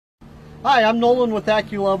Hi, I'm Nolan with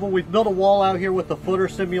AccuLevel. We've built a wall out here with a footer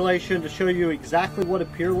simulation to show you exactly what a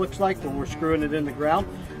pier looks like when we're screwing it in the ground.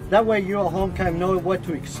 That way you at home kind of know what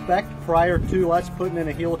to expect prior to us putting in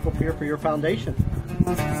a helical pier for your foundation.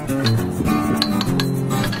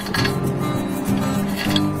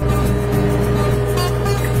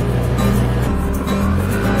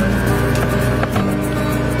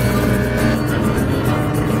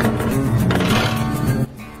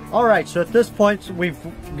 Alright, so at this point we've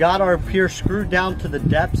got our pier screwed down to the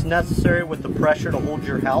depths necessary with the pressure to hold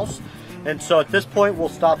your house. And so at this point we'll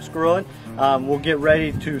stop screwing. We'll get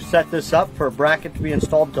ready to set this up for a bracket to be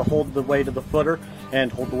installed to hold the weight of the footer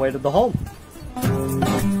and hold the weight of the home.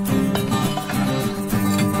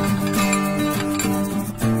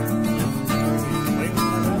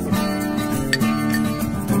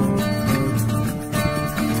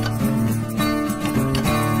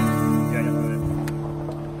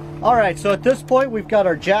 Alright, so at this point we've got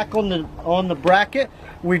our jack on the bracket.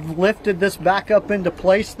 We've lifted this back up into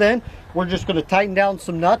place then. We're just going to tighten down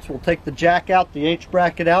some nuts. We'll take the jack out, the H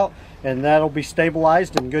bracket out, and that'll be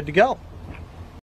stabilized and good to go.